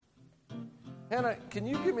Hannah, can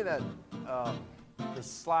you give me that the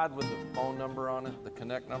slide with the phone number on it, the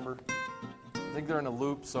connect number? I think they're in a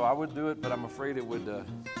loop, so I would do it, but I'm afraid it would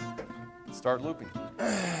start looping.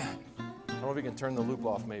 I don't know if you can turn the loop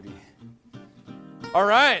off, maybe. All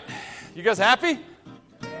right. You guys happy?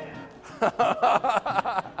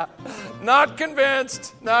 Not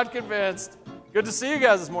convinced. Not convinced. Good to see you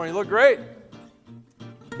guys this morning. You look great.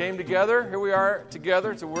 Came together. Here we are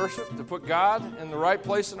together to worship, to put God in the right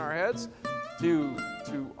place in our heads, to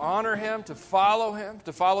honor Him, to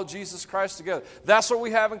follow Jesus Christ together. That's what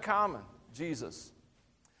we have in common, Jesus.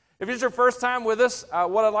 If it's your first time with us,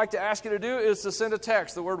 what I'd like to ask you to do is to send a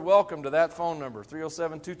text, the word welcome, to that phone number,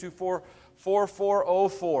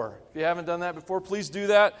 307-224-4404. If you haven't done that before, please do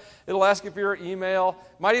that. It'll ask you for your email.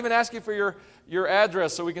 Might even ask you for your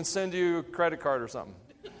address so we can send you a credit card or something.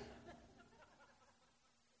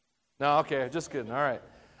 No, okay, just kidding.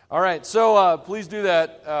 All right, so please do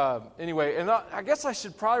that anyway. And I guess I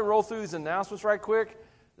should probably roll through these announcements right quick.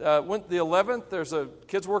 The 11th, there's a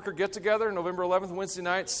kids worker get-together, November 11th, Wednesday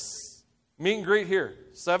nights. Meet and greet here,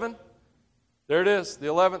 7. There it is, the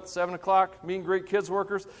 11th, 7 o'clock, meet and greet kids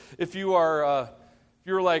workers. If you're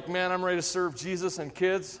like, man, I'm ready to serve Jesus and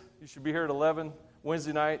kids, you should be here at 11,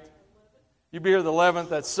 Wednesday night. You'd be here the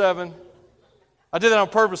 11th at 7. I did that on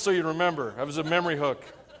purpose so you'd remember. That was a memory hook.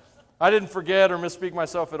 I didn't forget or misspeak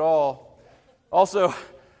myself at all. Also,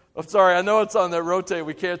 I'm sorry, I know it's on that rotate.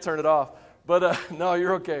 We can't turn it off. But no,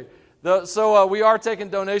 you're okay. So we are taking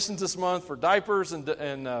donations this month for diapers and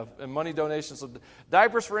money donations. So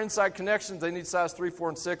diapers for Inside Connections, they need size 3, 4,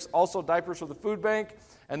 and 6. Also diapers for the food bank,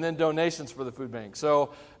 and then donations for the food bank.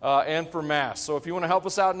 So and for masks. So if you want to help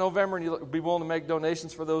us out in November and you'd be willing to make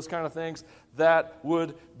donations for those kind of things, that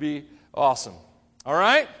would be awesome. All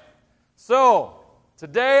right? So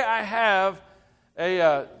today I have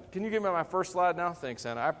a... Can you give me my first slide now? Thanks,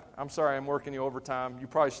 Anna. I'm sorry I'm working you overtime. You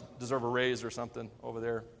probably deserve a raise or something over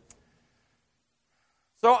there.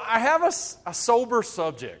 So I have a sober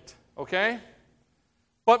subject, okay?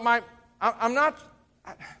 But I'm not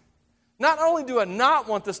only do I not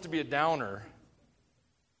want this to be a downer,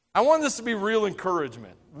 I want this to be real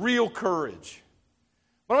encouragement, real courage.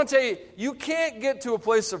 But I'm going to tell you, you can't get to a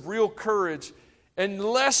place of real courage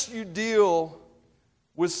unless you deal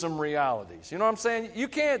with some realities. You know what I'm saying? You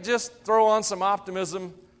can't just throw on some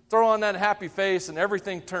optimism, throw on that happy face, and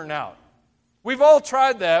everything turn out. We've all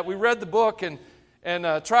tried that. We read the book and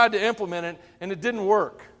tried to implement it, and it didn't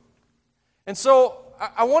work. And so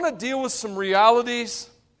I want to deal with some realities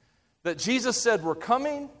that Jesus said were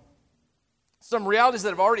coming, some realities that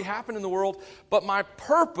have already happened in the world, but my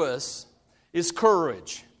purpose is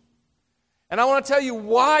courage. And I want to tell you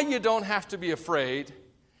why you don't have to be afraid.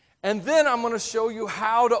 And then I'm going to show you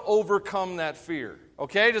how to overcome that fear.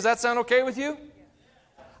 Okay? Does that sound okay with you?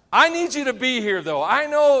 I need you to be here, though. I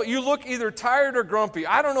know you look either tired or grumpy.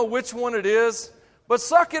 I don't know which one it is, but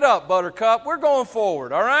suck it up, Buttercup. We're going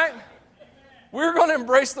forward, all right? We're going to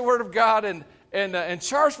embrace the Word of God and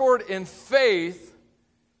charge forward in faith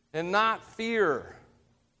and not fear.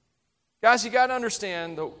 Guys, you got to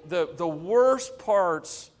understand the worst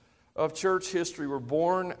parts of church history were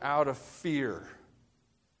born out of fear.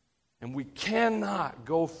 And we cannot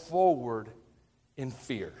go forward in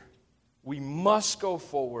fear. We must go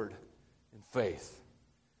forward in faith.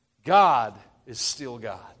 God is still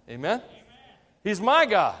God. Amen? He's my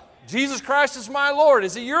God. Jesus Christ is my Lord.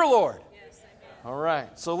 Is He your Lord? Yes, amen. All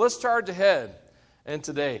right. So let's charge ahead and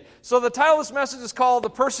today. So the title of this message is called The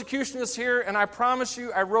Persecution is Here, and I promise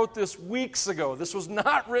you I wrote this weeks ago. This was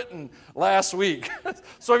not written last week.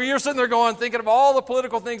 So if you're sitting there thinking of all the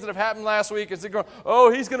political things that have happened last week, and going,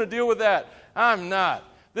 oh, he's going to deal with that. I'm not.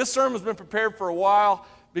 This sermon's been prepared for a while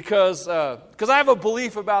because I have a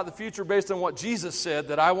belief about the future based on what Jesus said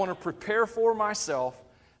that I want to prepare for myself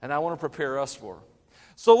and I want to prepare us for.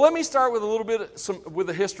 So let me start with a little bit with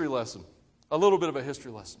a history lesson, a little bit of a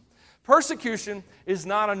history lesson. Persecution is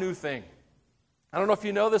not a new thing. I don't know if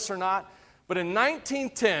you know this or not, but in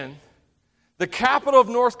 1910, the capital of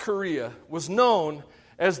North Korea was known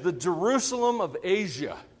as the Jerusalem of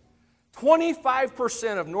Asia.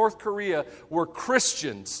 25% of North Korea were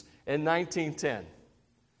Christians in 1910.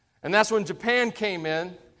 And that's when Japan came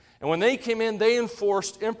in. And when they came in, they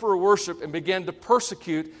enforced emperor worship and began to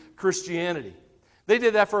persecute Christianity. They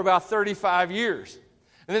did that for about 35 years.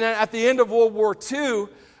 And then at the end of World War II,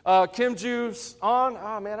 Kim Jong-un,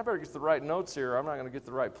 I better get the right notes here. I'm not going to get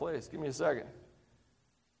the right place. Give me a second.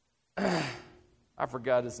 I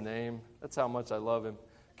forgot his name. That's how much I love him.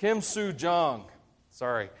 Kim Soo-jong.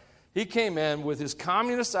 Sorry. He came in with his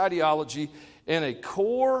communist ideology and a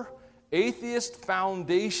core atheist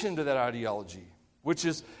foundation to that ideology. which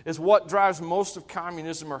is what drives most of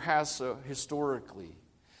communism or has so historically.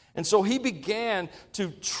 And so he began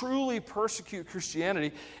to truly persecute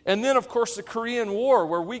Christianity. And then, of course, the Korean War,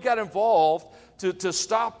 where we got involved to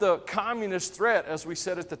stop the communist threat, as we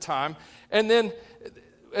said at the time. And then,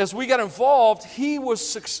 as we got involved, he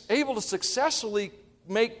was able to successfully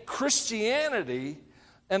make Christianity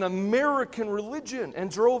an American religion and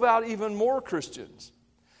drove out even more Christians.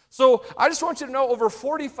 So I just want you to know, over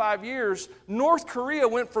 45 years, North Korea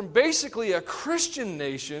went from basically a Christian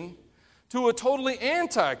nation to a totally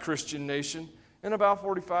anti-Christian nation in about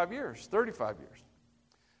 45 years, 35 years.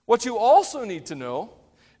 What you also need to know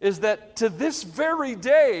is that to this very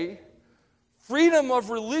day, freedom of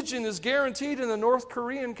religion is guaranteed in the North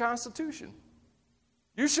Korean Constitution.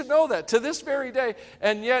 You should know that to this very day,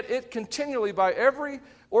 and yet it continually, by every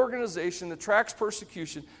organization that tracks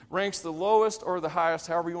persecution, ranks the lowest or the highest,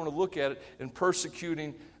 however you want to look at it, in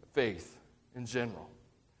persecuting faith in general.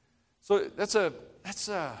 So that's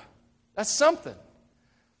something.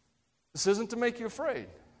 This isn't to make you afraid.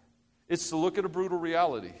 It's to look at a brutal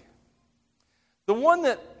reality. The one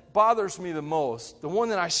that bothers me the most, the one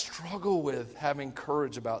that I struggle with having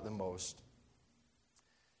courage about the most,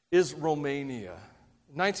 is Romania.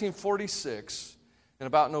 1946, in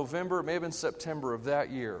about November, it may have been September of that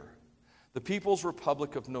year, the People's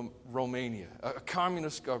Republic of Romania, a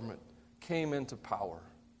communist government, came into power.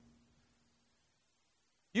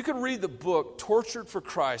 You could read the book Tortured for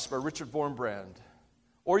Christ by Richard Wurmbrand,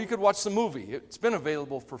 or you could watch the movie. It's been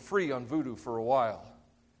available for free on Vudu for a while.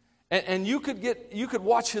 And you could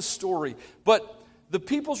watch his story. But the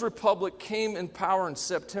People's Republic came in power in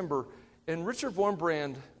September, and Richard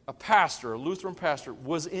Wurmbrand, a pastor, a Lutheran pastor,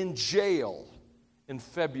 was in jail in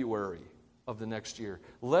February of the next year.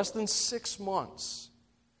 Less than 6 months,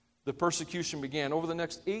 the persecution began. Over the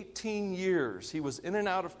next 18 years, he was in and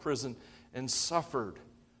out of prison and suffered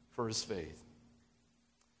for his faith.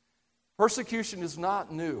 Persecution is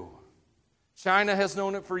not new. China has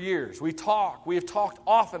known it for years. We have talked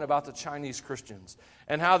often about the Chinese Christians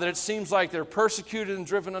and how that it seems like they're persecuted and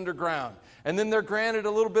driven underground. And then they're granted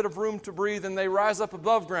a little bit of room to breathe and they rise up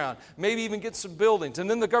above ground, maybe even get some buildings. And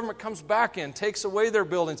then the government comes back in, takes away their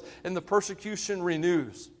buildings, and the persecution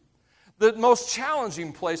renews. The most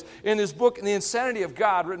challenging place in his book, The Insanity of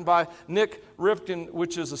God, written by Nick Ripken,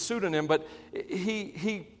 which is a pseudonym, but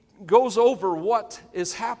he goes over what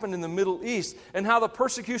has happened in the Middle East and how the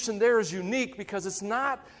persecution there is unique because it's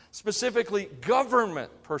not specifically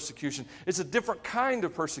government persecution. It's a different kind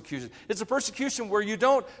of persecution. It's a persecution where you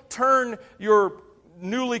don't turn your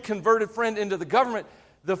newly converted friend into the government.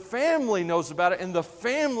 The family knows about it, and the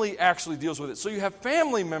family actually deals with it. So you have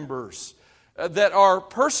family members that are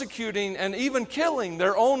persecuting and even killing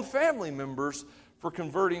their own family members for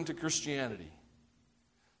converting to Christianity.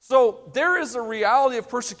 So there is a reality of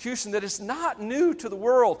persecution that is not new to the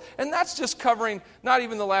world. And that's just covering not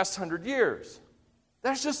even the last 100 years.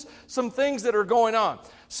 That's just some things that are going on.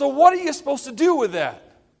 So what are you supposed to do with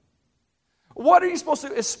that? What are you supposed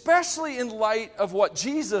to, especially in light of what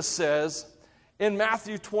Jesus says in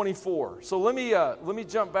Matthew 24. So let me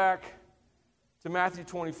jump back to Matthew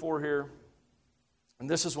 24 here. And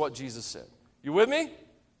this is what Jesus said. You with me?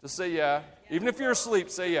 Just say yeah. Even if you're asleep,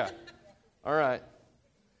 say yeah. All right.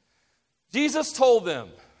 Jesus told them.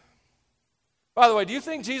 By the way, do you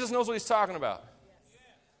think Jesus knows what he's talking about? Yes.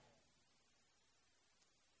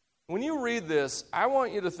 When you read this, I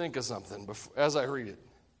want you to think of something as I read it.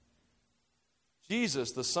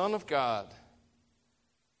 Jesus, the Son of God,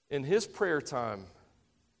 in his prayer time,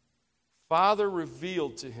 Father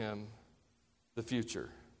revealed to him the future,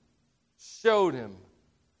 showed him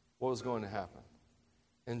what was going to happen.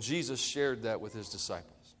 And Jesus shared that with his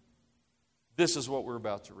disciples. This is what we're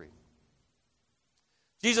about to read.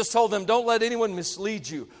 Jesus told them, "Don't let anyone mislead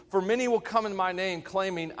you, for many will come in my name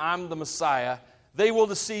claiming I'm the Messiah. They will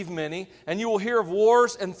deceive many, and you will hear of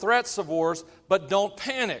wars and threats of wars, but don't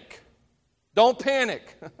panic." Don't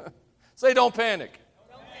panic. Say, don't panic.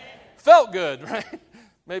 Don't panic. Felt good, right?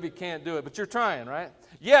 Maybe can't do it, but you're trying, right?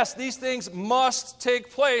 Yes, these things must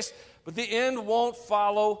take place, but the end won't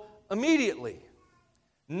follow immediately.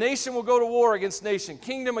 Nation will go to war against nation,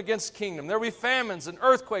 kingdom against kingdom. There will be famines and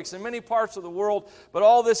earthquakes in many parts of the world, but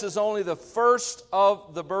all this is only the first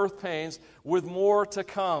of the birth pains, with more to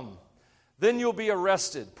come. Then you'll be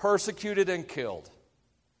arrested, persecuted, and killed.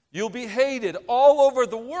 You'll be hated all over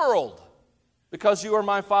the world because you are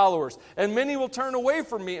my followers. And many will turn away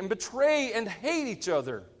from me and betray and hate each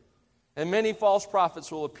other. And many false prophets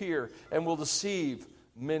will appear and will deceive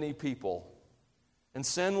many people. And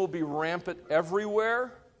sin will be rampant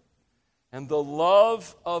everywhere, and the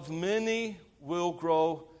love of many will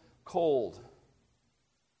grow cold.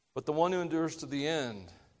 but the one who endures to the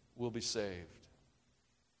end will be saved.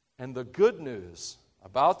 And the good news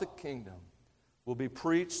about the kingdom will be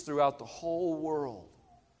preached throughout the whole world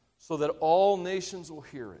so that all nations will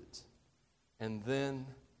hear it. And then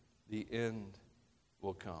the end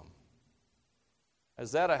will come.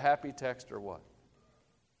 Is that a happy text or what?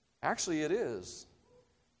 Actually, it is.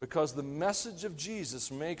 Because the message of Jesus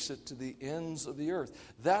makes it to the ends of the earth.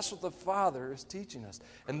 That's what the Father is teaching us.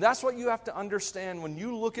 And that's what you have to understand when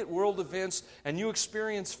you look at world events and you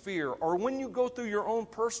experience fear, or when you go through your own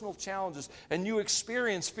personal challenges and you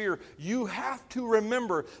experience fear. You have to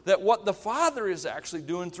remember that what the Father is actually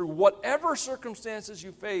doing through whatever circumstances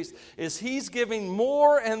you face is He's giving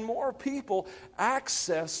more and more people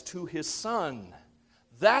access to His Son.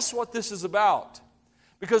 That's what this is about.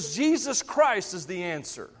 Because Jesus Christ is the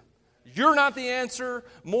answer. You're not the answer.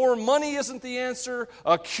 More money isn't the answer.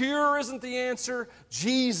 A cure isn't the answer.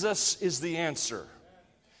 Jesus is the answer.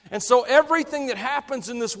 And so everything that happens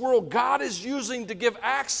in this world, God is using to give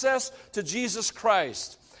access to Jesus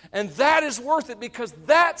Christ. And that is worth it because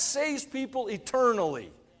that saves people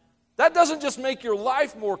eternally. That doesn't just make your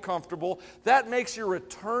life more comfortable. That makes your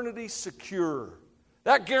eternity secure.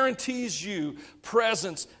 That guarantees you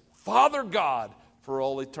presence, Father God, for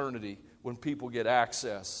all eternity when people get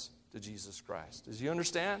access to Jesus Christ. Does you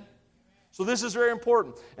understand? So this is very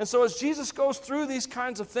important. And so as Jesus goes through these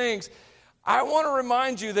kinds of things, I want to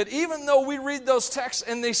remind you that even though we read those texts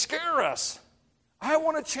and they scare us, I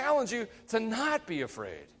want to challenge you to not be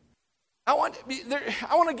afraid. I want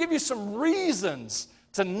to give you some reasons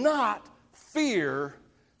to not fear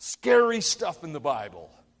scary stuff in the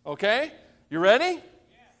Bible. Okay? You ready?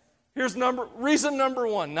 Here's reason number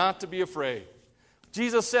one, not to be afraid.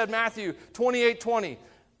 Jesus said, Matthew 28:20,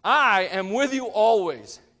 I am with you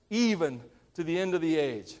always, even to the end of the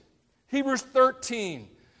age. Hebrews 13,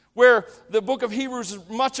 where the book of Hebrews,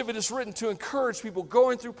 much of it is written to encourage people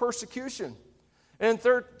going through persecution. And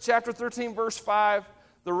in chapter 13, verse 5,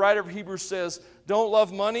 the writer of Hebrews says, don't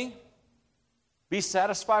love money. Be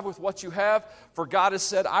satisfied with what you have, for God has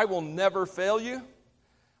said, I will never fail you.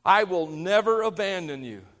 I will never abandon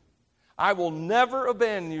you. I will never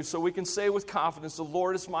abandon you, so we can say with confidence, the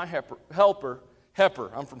Lord is my helper.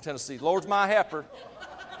 I'm from Tennessee. The Lord's my helper.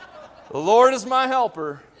 The Lord is my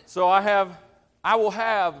helper, so I will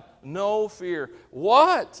have no fear.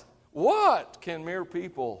 What can mere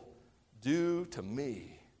people do to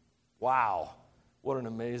me? Wow, what an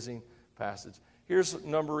amazing passage. Here's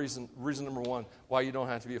reason number one why you don't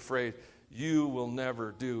have to be afraid. You will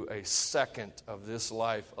never do a second of this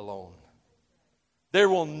life alone. There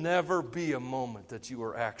will never be a moment that you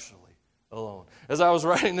are actually alone. As I was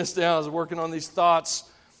writing this down, I was working on these thoughts.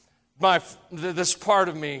 This part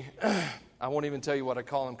of me, I won't even tell you what I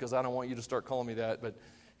call him because I don't want you to start calling me that, but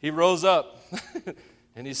he rose up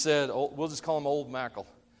and he said, we'll just call him Old Michael.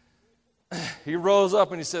 He rose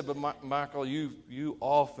up and he said, but Michael, you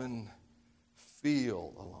often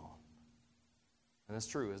feel alone. And that's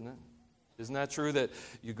true, isn't it? Isn't that true that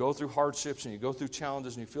you go through hardships and you go through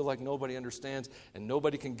challenges and you feel like nobody understands and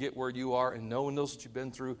nobody can get where you are and no one knows what you've been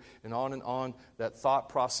through and on that thought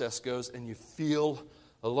process goes and you feel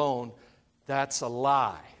alone? That's a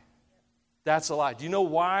lie. That's a lie. Do you know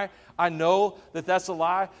why I know that that's a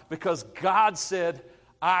lie? Because God said,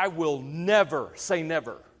 I will never, say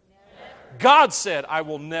never. God said, I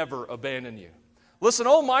will never abandon you. Listen,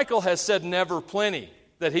 old Michael has said never plenty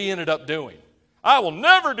that he ended up doing. I will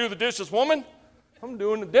never do the dishes, woman. I'm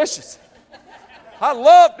doing the dishes. I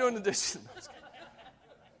love doing the dishes.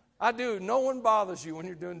 I do. No one bothers you when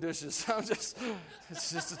you're doing dishes.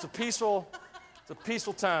 It's a peaceful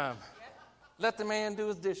time. Let the man do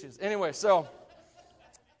his dishes. Anyway,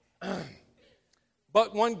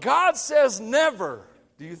 but when God says never,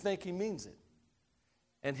 do you think he means it?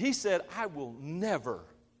 And he said, I will never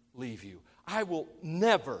leave you. I will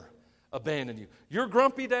never abandon you. Your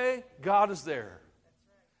grumpy day, God is there.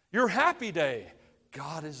 Your happy day,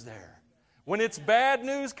 God is there. When it's bad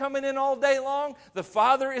news coming in all day long, the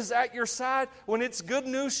Father is at your side. When it's good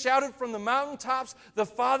news shouted from the mountaintops, the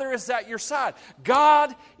Father is at your side.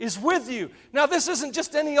 God is with you. Now, this isn't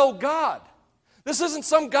just any old God. This isn't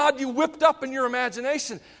some God you whipped up in your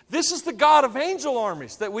imagination. This is the God of angel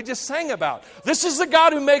armies that we just sang about. This is the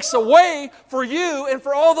God who makes a way for you and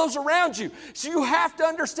for all those around you. So you have to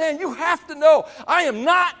understand, you have to know, I am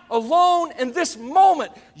not alone in this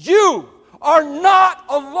moment. You are not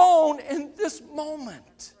alone in this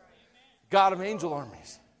moment. God of angel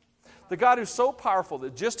armies. The God who's so powerful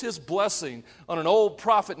that just his blessing on an old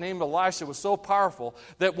prophet named Elisha was so powerful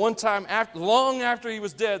that one time, long after he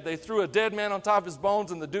was dead, they threw a dead man on top of his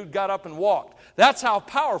bones and the dude got up and walked. That's how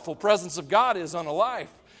powerful presence of God is on a life.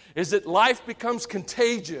 is that life becomes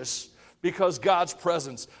contagious because God's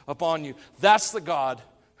presence upon you. That's the God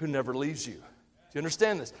who never leaves you. Do you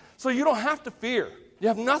understand this? So you don't have to fear. You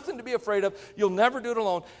have nothing to be afraid of. You'll never do it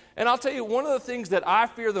alone. And I'll tell you, one of the things that I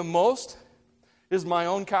fear the most is my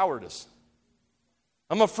own cowardice.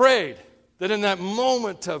 I'm afraid that in that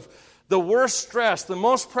moment of the worst stress, the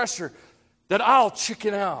most pressure, that I'll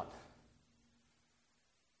chicken out.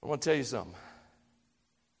 I want to tell you something.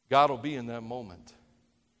 God will be in that moment.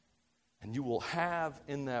 And you will have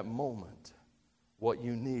in that moment what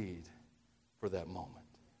you need for that moment.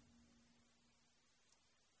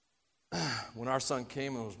 When our son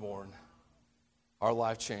came and was born, our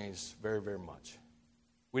life changed very, very much.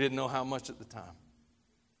 We didn't know how much at the time.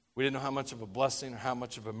 We didn't know how much of a blessing or how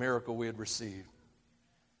much of a miracle we had received.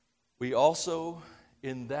 We also,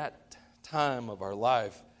 in that time of our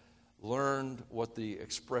life, learned what the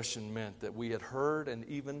expression meant that we had heard and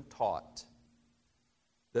even taught,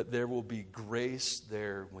 that there will be grace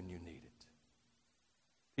there when you need it.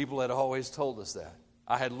 People had always told us that.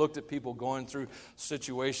 I had looked at people going through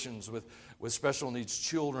situations with special needs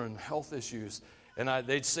children, health issues, and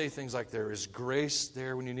they'd say things like, there is grace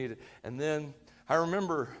there when you need it. And then I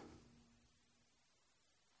remember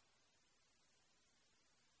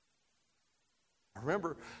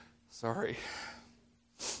sorry,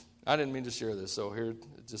 I didn't mean to share this, so here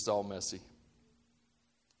it's just all messy.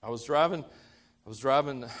 I was driving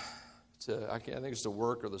to, I think it's to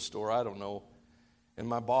work or the store, I don't know. And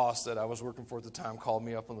my boss that I was working for at the time called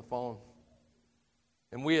me up on the phone.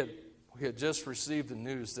 And we had just received the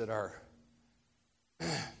news that our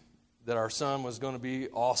son was going to be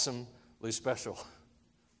awesomely special.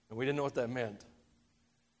 And we didn't know what that meant.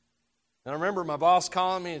 And I remember my boss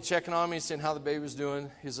calling me and checking on me, saying how the baby was doing.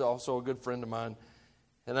 He's also a good friend of mine.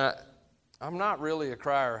 And I'm not really a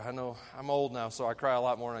crier. I know I'm old now, so I cry a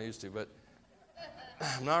lot more than I used to. But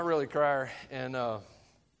I'm not really a crier. And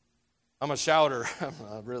I'm a shouter.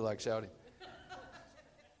 I really like shouting.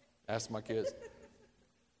 Ask my kids.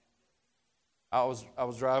 I was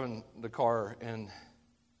driving the car, and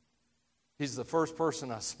he's the first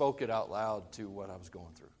person I spoke it out loud to what I was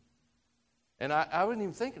going through. And I wasn't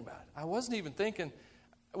even thinking about it. I wasn't even thinking.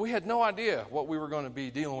 We had no idea what we were going to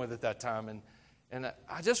be dealing with at that time. And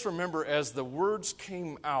I just remember as the words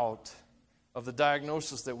came out of the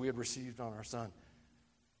diagnosis that we had received on our son,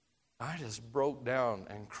 I just broke down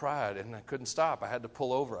and cried, and I couldn't stop. I had to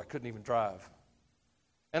pull over. I couldn't even drive.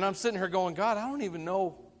 And I'm sitting here going, God, I don't even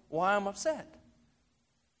know why I'm upset.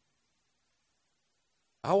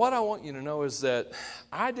 What I want you to know is that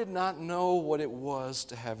I did not know what it was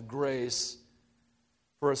to have grace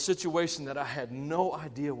for a situation that I had no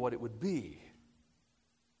idea what it would be.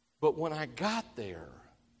 But when I got there,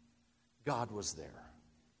 God was there.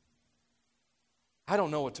 I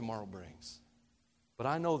don't know what tomorrow brings. But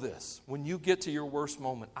I know this, when you get to your worst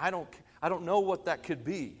moment, I don't know what that could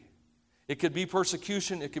be. It could be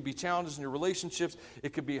persecution, it could be challenges in your relationships,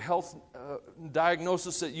 it could be a health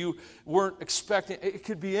diagnosis that you weren't expecting, it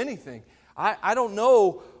could be anything. I don't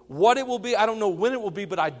know what it will be, I don't know when it will be,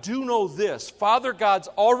 but I do know this, Father God's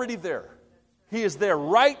already there. He is there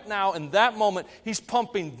right now in that moment. He's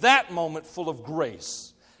pumping that moment full of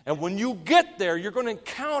grace. And when you get there, you're going to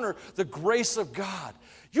encounter the grace of God.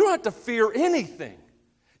 You don't have to fear anything.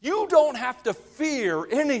 You don't have to fear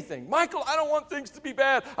anything. Michael, I don't want things to be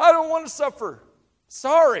bad. I don't want to suffer.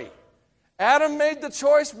 Sorry. Adam made the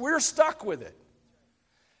choice. We're stuck with it.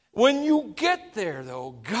 When you get there,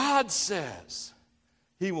 though, God says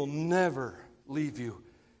He will never leave you.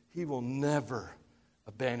 He will never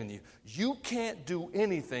abandon you. You can't do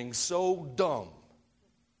anything so dumb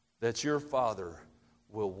that your Father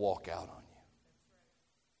will walk out on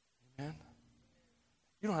you. Amen?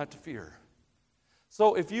 You don't have to fear.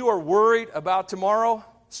 So if you are worried about tomorrow,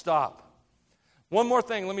 stop. One more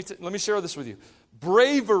thing, let me share this with you.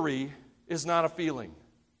 Bravery is not a feeling.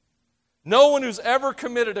 No one who's ever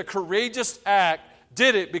committed a courageous act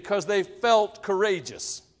did it because they felt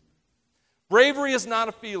courageous. Bravery is not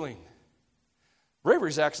a feeling. Bravery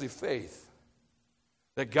is actually faith.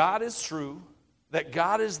 That God is true, that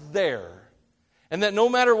God is there, and that no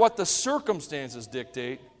matter what the circumstances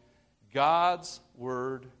dictate, God's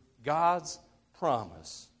word, God's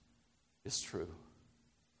promise is true.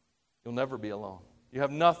 You'll never be alone. You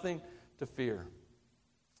have nothing to fear.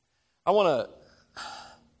 I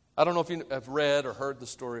don't know if you have read or heard the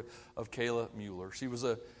story of Kayla Mueller. She was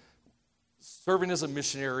serving as a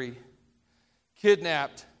missionary,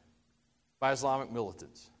 kidnapped by Islamic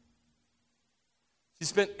militants. She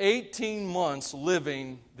spent 18 months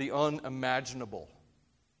living the unimaginable.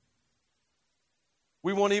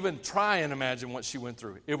 We won't even try and imagine what she went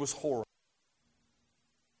through. It was horrible.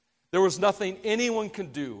 There was nothing anyone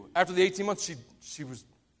could do. After the 18 months, she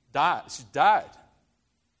died. She died.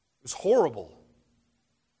 It was horrible.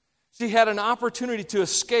 She had an opportunity to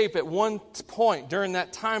escape at one point during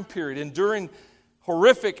that time period, enduring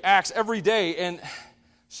horrific acts every day, and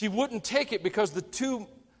she wouldn't take it because the two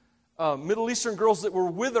Middle Eastern girls that were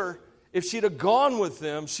with her, if she'd have gone with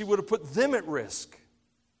them, she would have put them at risk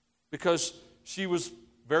because she was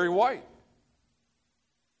very white.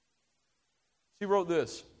 She wrote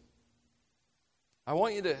this. I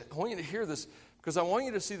want you to hear this because I want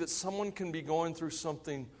you to see that someone can be going through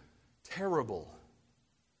something terrible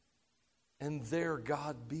and there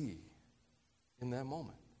God be in that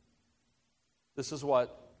moment. This is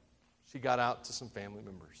what she got out to some family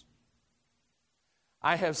members.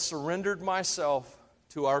 I have surrendered myself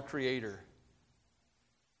to our Creator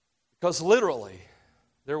because literally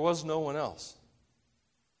there was no one else.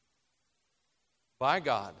 By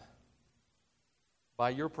God, by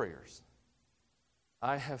your prayers,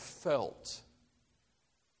 I have felt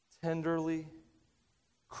tenderly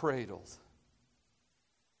cradled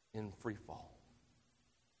in free fall.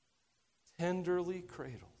 Tenderly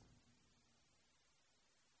cradled.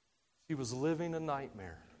 She was living a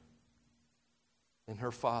nightmare, and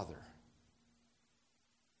her father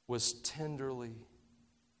was tenderly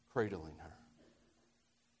cradling her.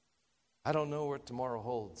 I don't know what tomorrow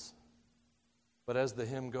holds, but as the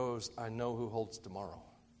hymn goes, I know who holds tomorrow.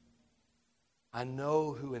 I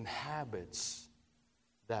know who inhabits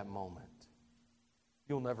that moment.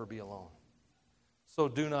 You'll never be alone. So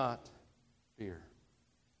do not fear.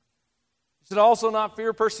 You should also not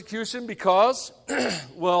fear persecution because,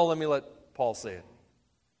 well, let me let Paul say it.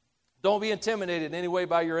 Don't be intimidated in any way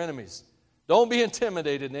by your enemies. Don't be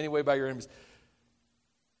intimidated in any way by your enemies.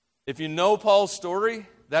 If you know Paul's story,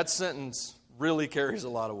 that sentence really carries a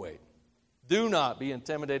lot of weight. Do not be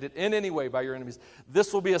intimidated in any way by your enemies.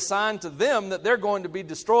 This will be a sign to them that they're going to be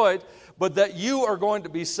destroyed, but that you are going to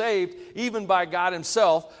be saved, even by God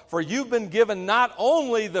Himself. For you've been given not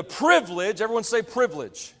only the privilege, everyone say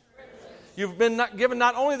privilege. You've been given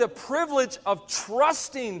not only the privilege of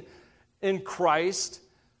trusting in Christ,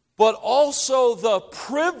 but also the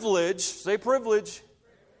privilege, say privilege,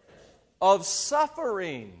 of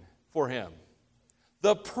suffering for Him.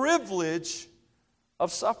 The privilege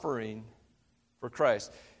of suffering for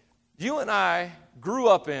Christ. You and I grew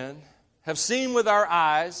up in, have seen with our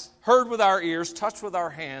eyes, heard with our ears, touched with our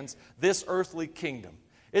hands, this earthly kingdom.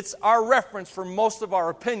 It's our reference for most of our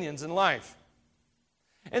opinions in life.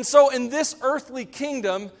 And so in this earthly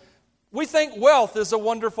kingdom, we think wealth is a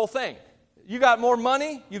wonderful thing. You got more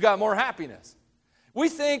money, you got more happiness. We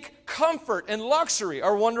think comfort and luxury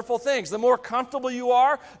are wonderful things. The more comfortable you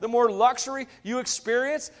are, the more luxury you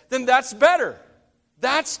experience, then that's better.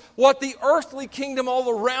 That's what the earthly kingdom all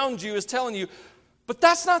around you is telling you. But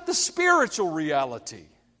that's not the spiritual reality.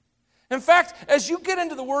 In fact, as you get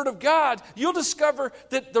into the Word of God, you'll discover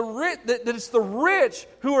that it's the rich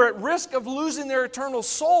who are at risk of losing their eternal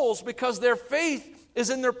souls because their faith is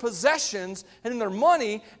in their possessions and in their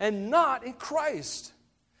money and not in Christ.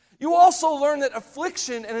 You also learn that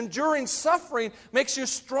affliction and enduring suffering makes you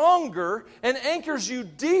stronger and anchors you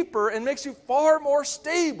deeper and makes you far more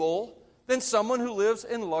stable than someone who lives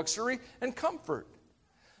in luxury and comfort.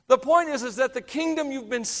 The point is that the kingdom you've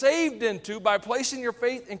been saved into by placing your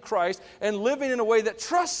faith in Christ and living in a way that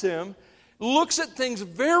trusts Him looks at things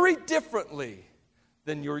very differently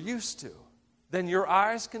than you're used to, than your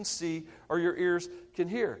eyes can see or your ears can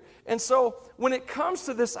hear. And so when it comes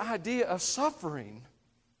to this idea of suffering,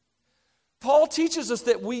 Paul teaches us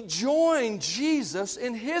that we join Jesus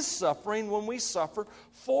in His suffering when we suffer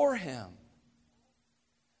for Him.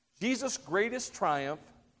 Jesus' greatest triumph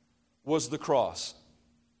was the cross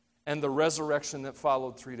and the resurrection that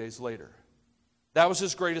followed 3 days later. That was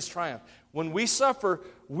His greatest triumph. When we suffer,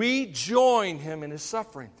 we join Him in His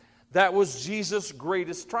suffering. That was Jesus'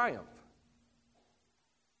 greatest triumph.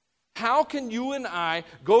 How can you and I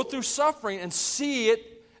go through suffering and see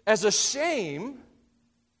it as a shame,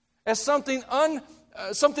 as something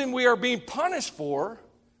we are being punished for,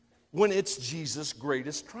 when it's Jesus'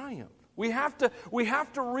 greatest triumph? We have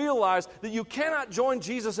to realize that you cannot join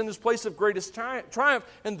Jesus in His place of greatest triumph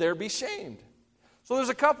and there be shamed. So there's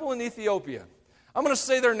a couple in Ethiopia. I'm going to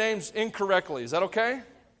say their names incorrectly. Is that okay?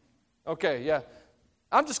 Okay, yeah.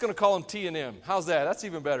 I'm just going to call them T and M. How's that? That's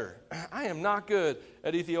even better. I am not good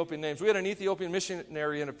at Ethiopian names. We had an Ethiopian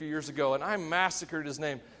missionary in a few years ago, and I massacred his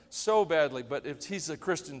name so badly, but he's a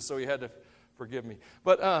Christian, so he had to forgive me.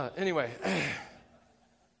 But anyway.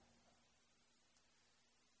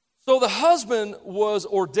 So the husband was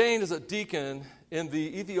ordained as a deacon in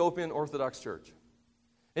the Ethiopian Orthodox Church.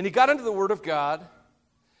 And he got into the Word of God,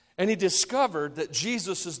 And he discovered that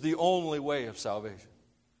Jesus is the only way of salvation.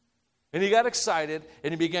 And he got excited,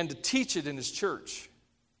 and he began to teach it in his church.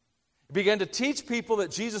 He began to teach people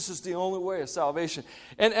that Jesus is the only way of salvation.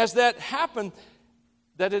 And as that happened,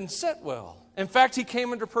 that didn't sit well. In fact, he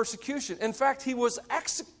came under persecution. In fact, he was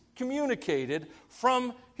excommunicated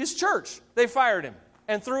from his church. They fired him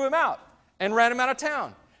and threw him out and ran him out of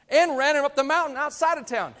town and ran him up the mountain outside of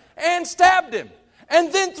town and stabbed him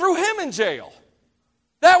and then threw him in jail.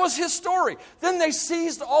 That was his story. Then they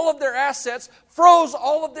seized all of their assets, froze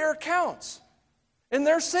all of their accounts in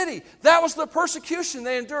their city. That was the persecution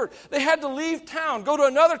they endured. They had to leave town, go to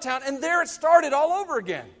another town, and there it started all over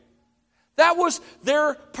again. That was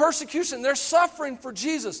their persecution, their suffering for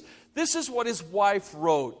Jesus. This is what his wife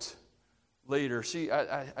wrote later.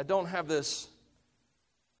 I don't have this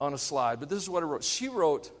on a slide, but this is what it wrote. She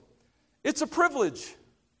wrote, "It's a privilege.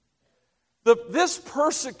 This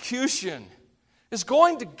persecution is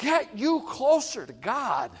going to get you closer to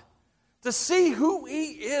God, to see who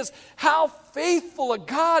he is, how faithful a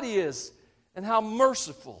God he is, and how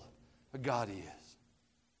merciful a God he is."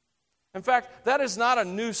 In fact, that is not a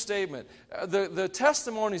new statement. The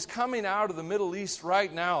testimonies coming out of the Middle East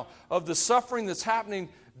right now of the suffering that's happening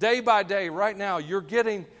day by day right now, you're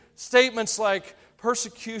getting statements like,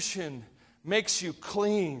 persecution makes you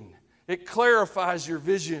clean. It clarifies your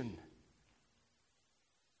vision.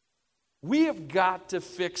 We have got to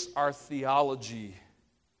fix our theology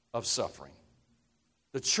of suffering.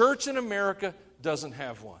 The church in America doesn't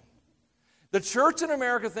have one. The church in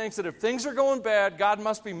America thinks that if things are going bad, God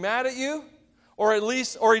must be mad at you, or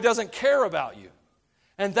he doesn't care about you.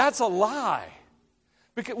 And that's a lie.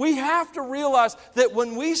 Because we have to realize that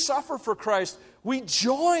when we suffer for Christ, we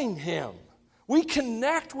join him. We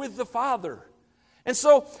connect with the Father. And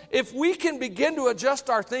so if we can begin to adjust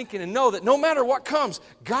our thinking and know that no matter what comes,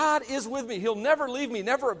 God is with me. He'll never leave me,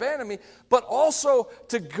 never abandon me. But also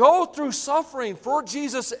to go through suffering for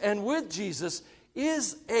Jesus and with Jesus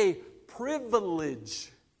is a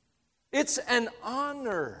privilege. It's an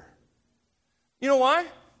honor. You know why?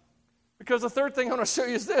 Because the third thing I want to show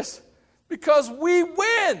you is this. Because we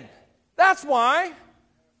win. That's why.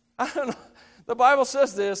 I don't know. The Bible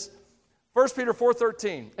says this. 1 Peter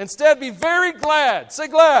 4:13. Instead, be very glad. Say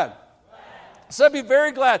glad. Instead, be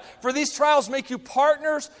very glad. For these trials make you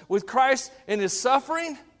partners with Christ in his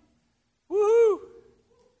suffering. Woo!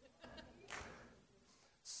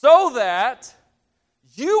 So that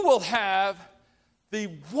you will have the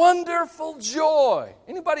wonderful joy.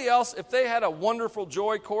 Anybody else, if they had a wonderful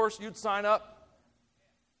joy course, you'd sign up?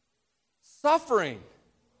 Suffering.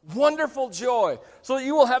 Wonderful joy. So that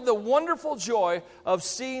you will have the wonderful joy of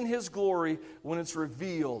seeing his glory when it's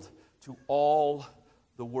revealed to all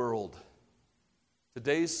the world.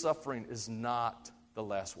 Today's suffering is not the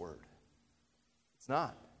last word. It's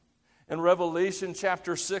not. In Revelation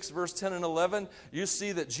chapter 6, verse 10 and 11, you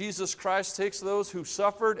see that Jesus Christ takes those who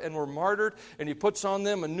suffered and were martyred, and he puts on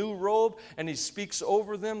them a new robe, and he speaks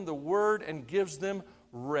over them the word and gives them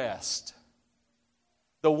rest.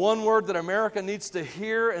 The one word that America needs to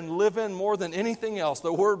hear and live in more than anything else,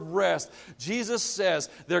 the word rest. Jesus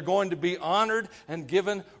says they're going to be honored and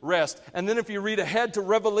given rest. And then if you read ahead to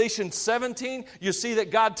Revelation 17, you see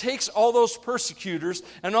that God takes all those persecutors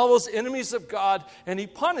and all those enemies of God and he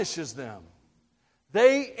punishes them.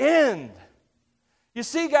 They end. You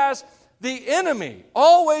see, guys, the enemy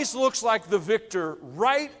always looks like the victor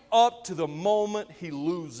right up to the moment he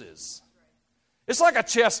loses. It's like a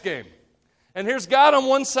chess game. And here's God on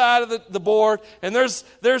one side of the board, and there's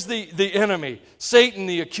the enemy, Satan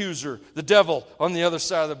the accuser, the devil on the other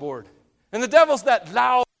side of the board. And the devil's that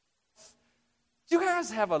loud. Do you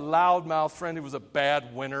guys have a loudmouth friend who was a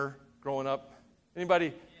bad winner growing up?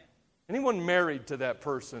 Anyone married to that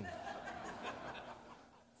person?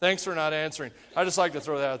 Thanks for not answering. I just like to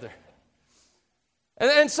throw that out there.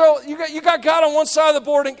 And so you got God on one side of the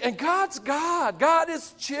board, and God's God. God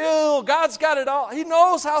is chill. God's got it all. He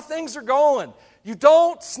knows how things are going. You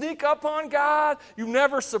don't sneak up on God. You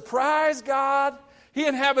never surprise God. He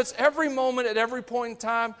inhabits every moment at every point in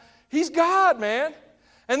time. He's God, man.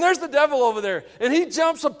 And there's the devil over there, and he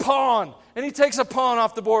jumps a pawn, and he takes a pawn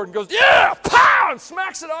off the board and goes, yeah, pow, and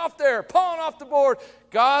smacks it off there, pawn off the board.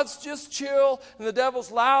 God's just chill, and the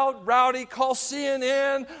devil's loud, rowdy, calls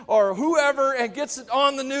CNN or whoever and gets it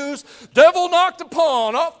on the news. Devil knocked a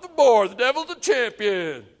pawn off the board. The devil's the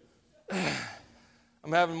champion.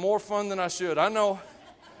 I'm having more fun than I should. I know.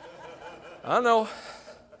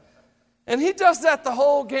 And he does that the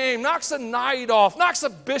whole game. Knocks a knight off, knocks a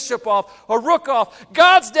bishop off, a rook off.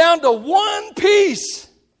 God's down to one piece.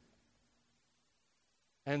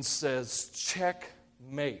 And says,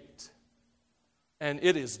 checkmate. and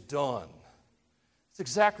it is done. It's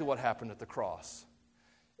exactly what happened at the cross.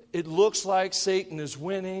 It looks like Satan is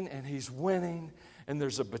winning, and he's winning, and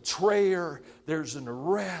there's a betrayer, there's an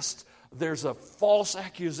arrest, there's a false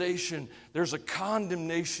accusation, there's a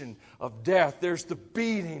condemnation of death, there's the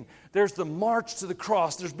beating, there's the march to the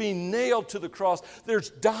cross, there's being nailed to the cross, there's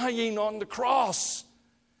dying on the cross.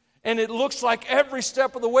 And it looks like every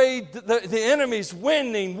step of the way the enemy's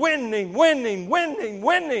winning. And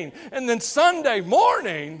then Sunday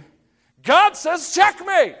morning, God says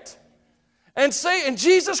checkmate. And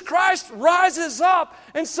Jesus Christ rises up,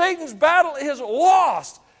 and Satan's battle is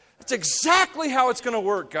lost. That's exactly how it's going to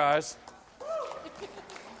work, guys.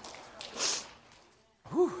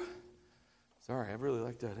 Whew. Sorry, I really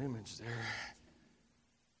like that image there.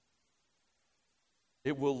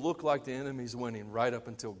 It will look like the enemy's winning right up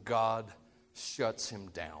until God shuts him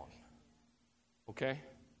down. Okay?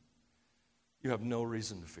 You have no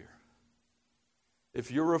reason to fear. If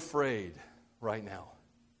you're afraid right now,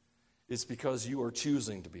 it's because you are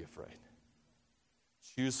choosing to be afraid.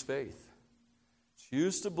 Choose faith.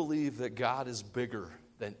 Choose to believe that God is bigger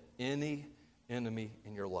than any enemy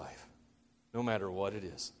in your life, no matter what it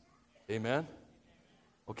is. Amen?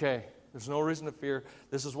 Okay, there's no reason to fear.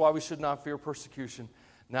 This is why we should not fear persecution.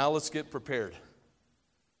 Now let's get prepared.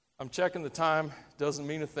 I'm checking the time. Doesn't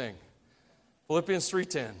mean a thing. Philippians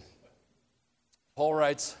 3:10. Paul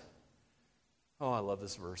writes, I love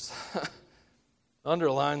this verse.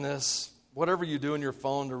 Underline this. Whatever you do in your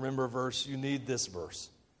phone to remember a verse, you need this verse.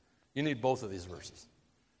 You need both of these verses.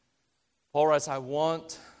 Paul writes, I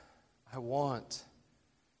want.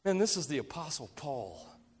 Man, this is the Apostle Paul.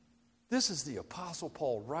 This is the Apostle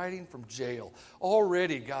Paul writing from jail.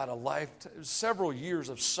 Already got a life, several years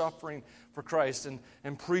of suffering for Christ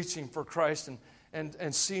and preaching for Christ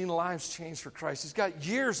and seeing lives change for Christ. He's got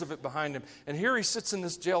years of it behind him. And here he sits in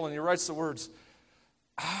this jail and he writes the words,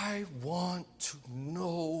 I want to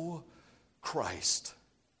know Christ.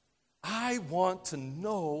 I want to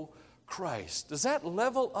know Christ. Does that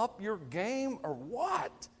level up your game or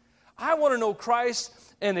what? I want to know Christ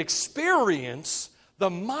and experience the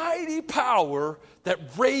mighty power that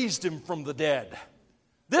raised him from the dead.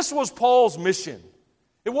 This was Paul's mission.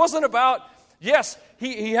 It wasn't about, yes,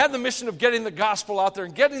 he had the mission of getting the gospel out there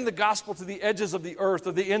and getting the gospel to the edges of the earth,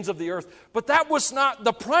 or the ends of the earth. But that was not,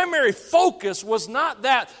 the primary focus was not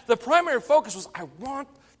that. The primary focus was, I want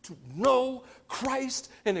to know Christ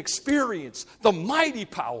and experience the mighty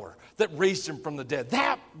power that raised him from the dead.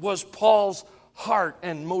 That was Paul's heart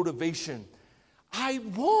and motivation. I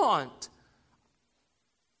want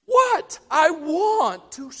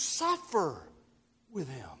to suffer with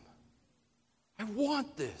him. I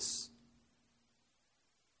want this.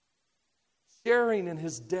 Sharing in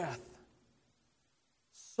his death,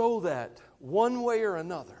 so that one way or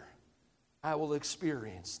another, I will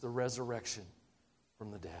experience the resurrection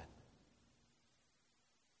from the dead.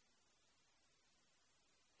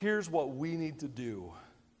 Here's what we need to do.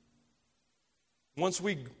 Once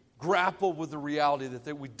we grapple with the reality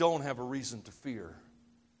that we don't have a reason to fear,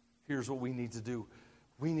 here's what we need to do.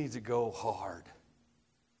 We need to go hard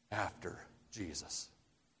after Jesus.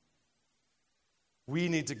 We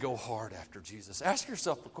need to go hard after Jesus. Ask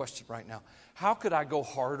yourself a question right now. How could I go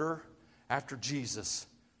harder after Jesus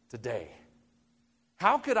today?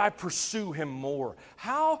 How could I pursue him more?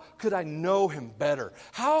 How could I know him better?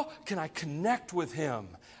 How can I connect with him?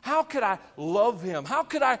 How could I love him? How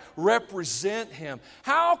could I represent him?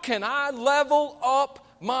 How can I level up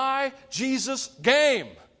my Jesus game?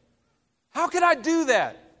 How can I do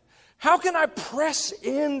that? How can I press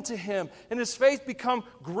into him and his faith become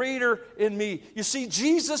greater in me? You see,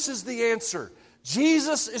 Jesus is the answer.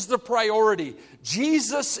 Jesus is the priority.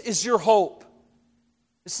 Jesus is your hope.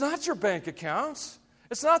 It's not your bank accounts.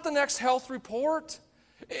 It's not the next health report.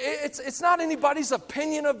 It's not anybody's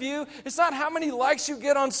opinion of you. It's not how many likes you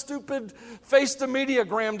get on stupid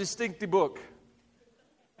face-to-mediagram distinctive book.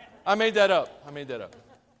 I made that up.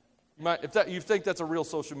 You think that's a real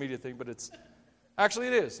social media thing, but it's... Actually,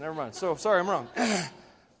 it is. Never mind. So, sorry, I'm wrong.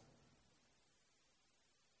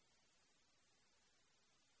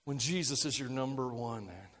 When Jesus is your number one,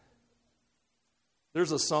 man.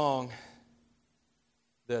 There's a song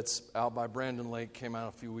that's out by Brandon Lake, came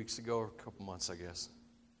out a few weeks ago, or a couple months, I guess,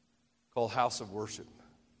 called House of Worship.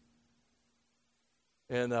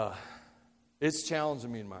 And it's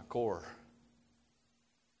challenging me in my core.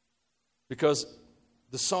 Because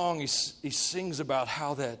the song, he sings about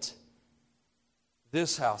how that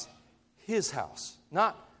this house, his house,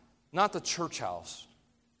 not the church house,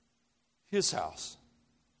 his house.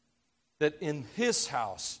 That in his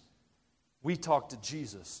house, we talk to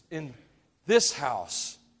Jesus. In this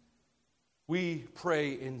house, We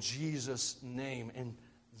pray in Jesus' name in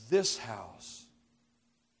this house.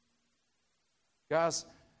 Guys,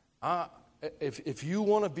 if you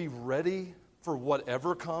want to be ready for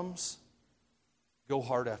whatever comes, go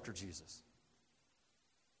hard after Jesus.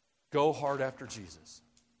 Go hard after Jesus.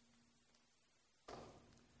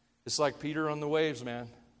 It's like Peter on the waves, man.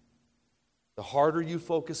 The harder you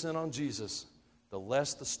focus in on Jesus, the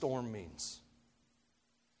less the storm means.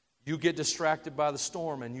 You get distracted by the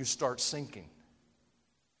storm and you start sinking.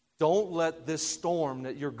 Don't let this storm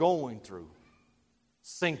that you're going through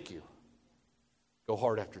sink you. Go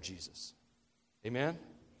hard after Jesus. Amen?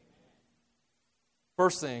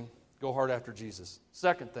 First thing, go hard after Jesus.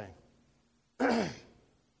 Second thing.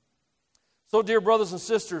 So, dear brothers and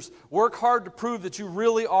sisters, work hard to prove that you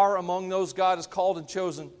really are among those God has called and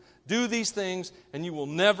chosen. Do these things and you will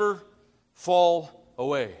never fall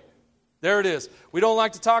away. There it is. We don't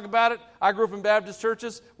like to talk about it. I grew up in Baptist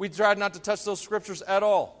churches. We tried not to touch those scriptures at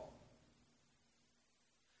all.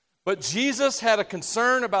 But Jesus had a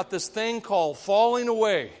concern about this thing called falling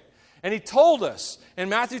away. And He told us in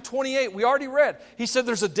Matthew 28, we already read, He said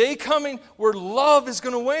there's a day coming where love is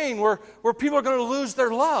going to wane, where people are going to lose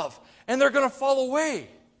their love, and they're going to fall away.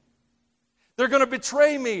 They're going to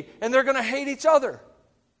betray me, and they're going to hate each other.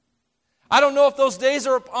 I don't know if those days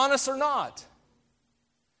are upon us or not.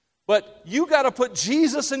 But you got to put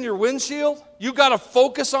Jesus in your windshield. You got to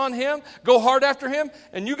focus on Him, go hard after Him,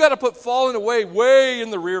 and you got to put falling away way in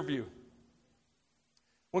the rear view.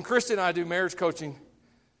 When Christy and I do marriage coaching,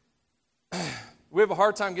 we have a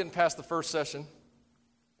hard time getting past the first session,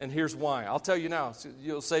 and here's why. I'll tell you now.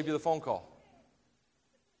 It'll save you the phone call.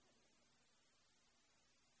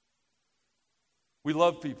 We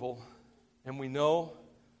love people, and we know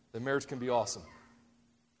that marriage can be awesome.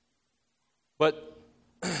 But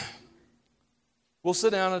we'll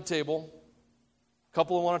sit down at a table, a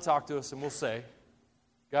couple will want to talk to us, and we'll say,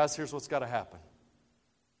 guys, here's what's got to happen.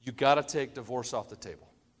 You got to take divorce off the table.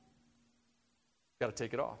 Got to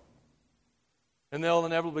take it off. And they'll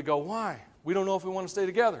inevitably go, why? We don't know if we want to stay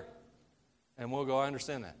together. And we'll go, I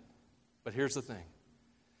understand that. But here's the thing.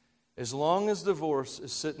 As long as divorce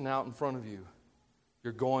is sitting out in front of you,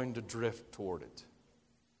 you're going to drift toward it.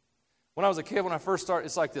 When I was a kid, when I first started,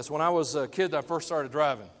 it's like this. When I was a kid, I first started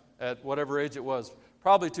driving at whatever age it was.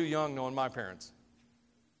 Probably too young knowing my parents.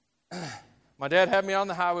 My dad had me on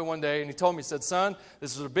the highway one day, and he told me, he said, son,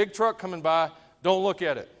 this is a big truck coming by. Don't look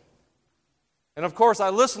at it. And of course, I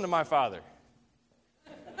listened to my father.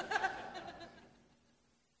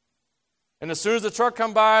 And as soon as the truck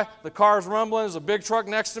come by, the car's rumbling. There's a big truck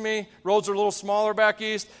next to me. Roads are a little smaller back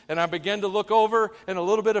east. And I began to look over in a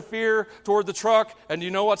little bit of fear toward the truck. And you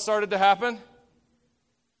know what started to happen?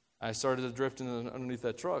 I started to drift underneath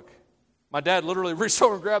that truck. My dad literally reached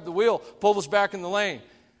over and grabbed the wheel, pulled us back in the lane.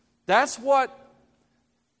 That's what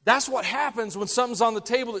happens when something's on the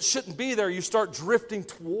table that shouldn't be there. You start drifting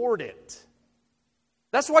toward it.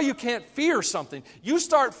 That's why you can't fear something. You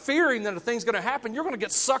start fearing that a thing's going to happen, you're going to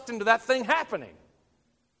get sucked into that thing happening.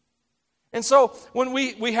 And so when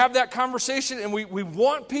we have that conversation, and we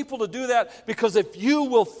want people to do that, because if you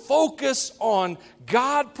will focus on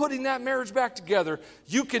God putting that marriage back together,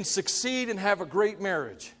 you can succeed and have a great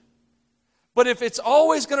marriage. But if it's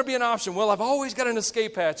always going to be an option, well, I've always got an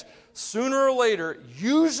escape hatch, sooner or later,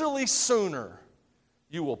 usually sooner,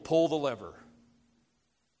 you will pull the lever.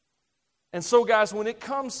 And so, guys, when it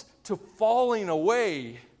comes to falling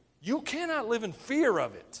away, you cannot live in fear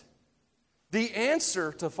of it. The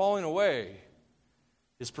answer to falling away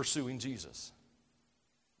is pursuing Jesus,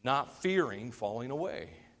 not fearing falling away.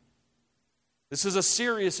 This is a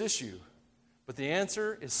serious issue, but the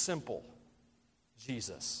answer is simple.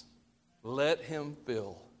 Jesus. Let Him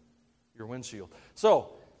fill your windshield.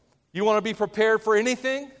 So, you want to be prepared for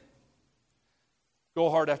anything? Go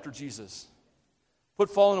hard after Jesus. Put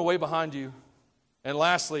falling away behind you. And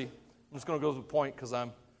lastly, I'm just going to go to the point because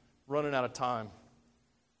I'm running out of time.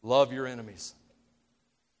 Love your enemies.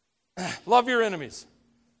 Love your enemies.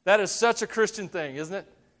 That is such a Christian thing, isn't it?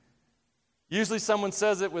 Usually someone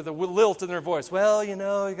says it with a lilt in their voice. Well, you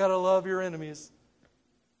got to love your enemies.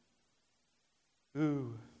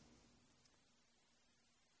 Ooh.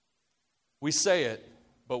 We say it,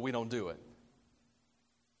 but we don't do it.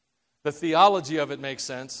 The theology of it makes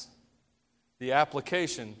sense. The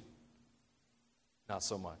application, not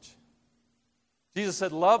so much. Jesus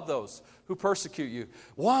said, love those who persecute you.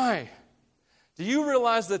 Why? Do you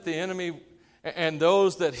realize that the enemy and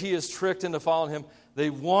those that he has tricked into following him,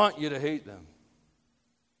 they want you to hate them.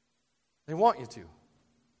 They want you to.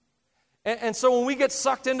 And so when we get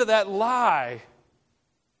sucked into that lie,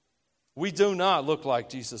 We do not look like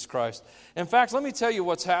Jesus Christ. In fact, let me tell you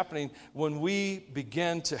what's happening when we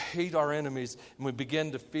begin to hate our enemies and we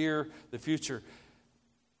begin to fear the future.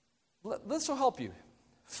 This will help you.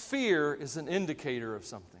 Fear is an indicator of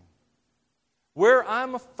something. Where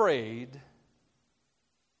I'm afraid,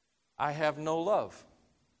 I have no love.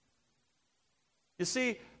 You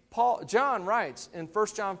see, John writes in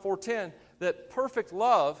 1 John 4:10 that perfect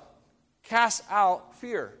love casts out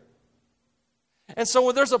fear. And so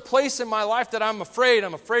when there's a place in my life that I'm afraid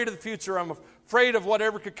of the future, I'm afraid of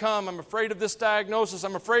whatever could come, I'm afraid of this diagnosis,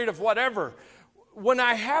 I'm afraid of whatever. When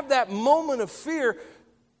I have that moment of fear,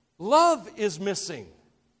 love is missing.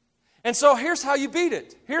 And so here's how you beat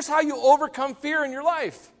it. Here's how you overcome fear in your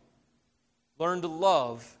life. Learn to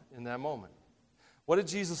love in that moment. What did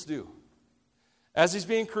Jesus do? As he's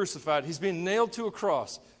being crucified, he's being nailed to a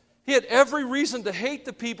cross. He had every reason to hate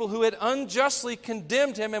the people who had unjustly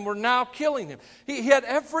condemned him and were now killing him. He had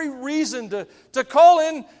every reason to call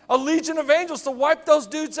in a legion of angels to wipe those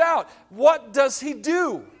dudes out. What does he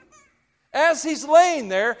do? As he's laying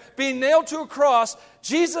there, being nailed to a cross,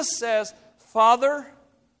 Jesus says, Father,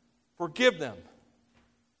 forgive them.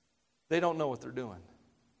 They don't know what they're doing.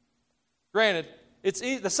 Granted,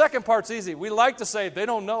 the second part's easy. We like to say they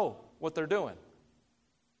don't know what they're doing.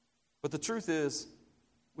 But the truth is,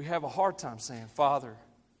 we have a hard time saying, Father,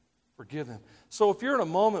 forgive them. So if you're in a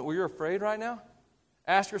moment where you're afraid right now,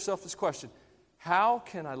 ask yourself this question. How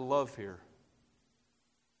can I love here?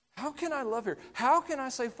 How can I love here? How can I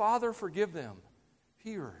say, Father, forgive them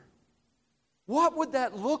here? What would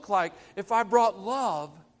that look like if I brought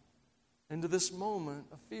love into this moment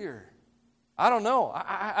of fear? I don't know.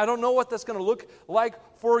 I don't know what that's going to look like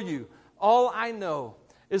for you. All I know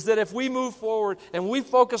is that if we move forward and we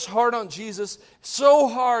focus hard on Jesus, so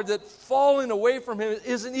hard that falling away from Him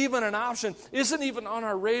isn't even an option, isn't even on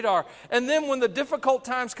our radar. And then when the difficult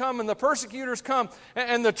times come and the persecutors come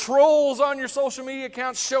and the trolls on your social media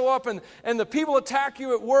accounts show up and the people attack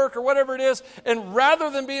you at work or whatever it is, and rather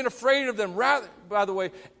than being afraid of them, by the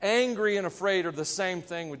way, angry and afraid are the same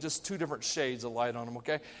thing with just two different shades of light on them,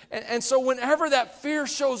 okay? And so whenever that fear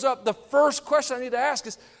shows up, the first question I need to ask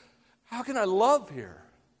is, how can I love here?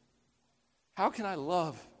 How can I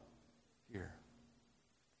love here?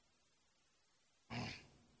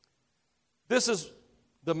 This is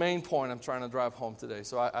the main point I'm trying to drive home today,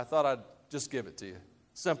 so I thought I'd just give it to you.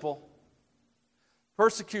 Simple.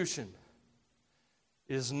 Persecution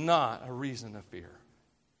is not a reason to fear.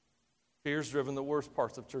 Fear's driven the worst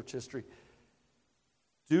parts of church history.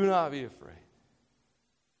 Do not be afraid.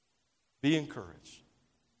 Be encouraged.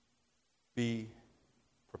 Be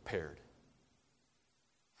prepared.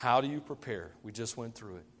 How do you prepare? We just went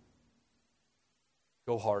through it.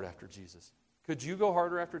 Go hard after Jesus. Could you go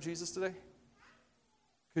harder after Jesus today?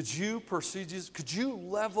 Could you pursue Jesus? Could you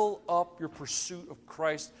level up your pursuit of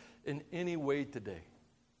Christ in any way today?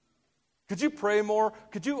 Could you pray more?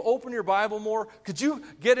 Could you open your Bible more? Could you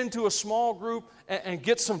get into a small group and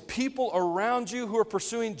get some people around you who are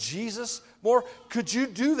pursuing Jesus more? Could you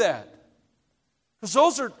do that? Because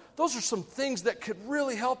those are some things that could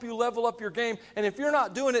really help you level up your game. And if you're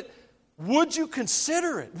not doing it, would you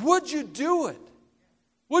consider it? Would you do it?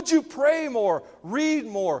 Would you pray more, read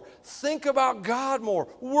more, think about God more,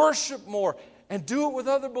 worship more, and do it with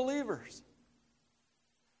other believers?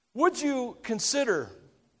 Would you consider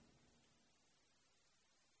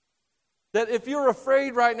that if you're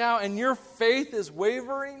afraid right now and your faith is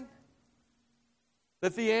wavering,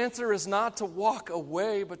 that the answer is not to walk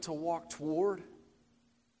away, but to walk toward?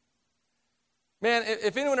 Man,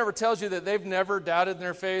 if anyone ever tells you that they've never doubted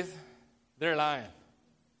their faith, they're lying.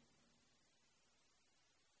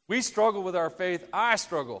 We struggle with our faith. I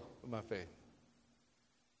struggle with my faith.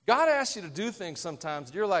 God asks you to do things sometimes,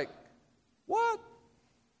 and you're like, what?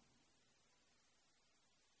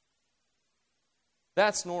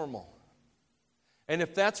 That's normal. And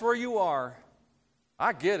if that's where you are,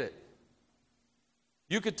 I get it.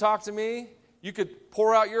 You could talk to me. You could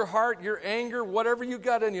pour out your heart, your anger, whatever you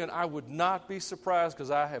got in you, and I would not be surprised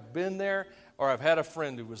because I have been there or I've had a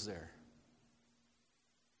friend who was there.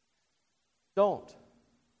 Don't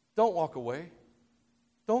walk away.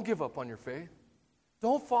 Don't give up on your faith.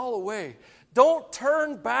 Don't fall away. Don't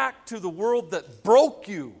turn back to the world that broke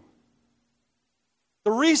you.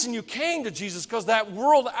 The reason you came to Jesus is because that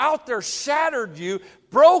world out there shattered you,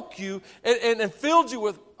 broke you, and filled you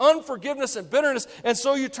with unforgiveness and bitterness. And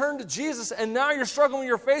so you turn to Jesus, and now you're struggling with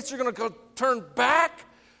your faith, so you're going to go turn back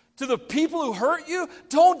to the people who hurt you?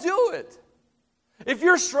 Don't do it. If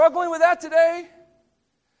you're struggling with that today,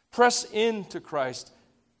 press into Christ.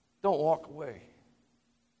 Don't walk away.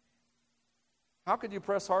 How could you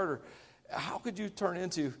press harder? How could you turn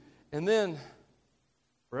into And then,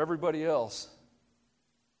 for everybody else,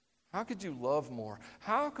 how could you love more?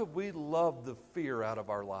 How could we love the fear out of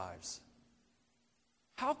our lives?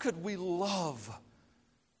 How could we love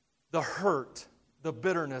the hurt, the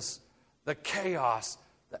bitterness, the chaos,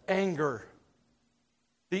 the anger,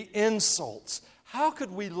 the insults? How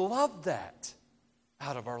could we love that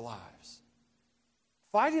out of our lives?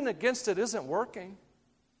 Fighting against it isn't working.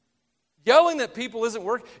 Yelling at people isn't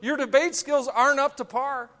working. Your debate skills aren't up to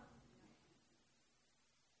par.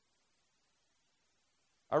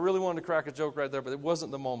 I really wanted to crack a joke right there, but it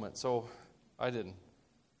wasn't the moment, so I didn't.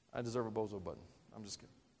 I deserve a bozo button. I'm just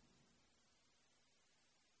kidding.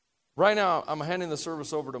 Right now, I'm handing the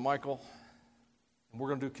service over to Michael, and we're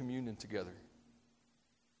going to do communion together.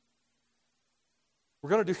 We're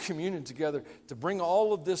going to do communion together to bring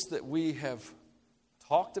all of this that we have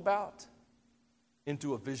talked about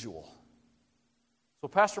into a visual. So,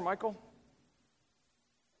 Pastor Michael,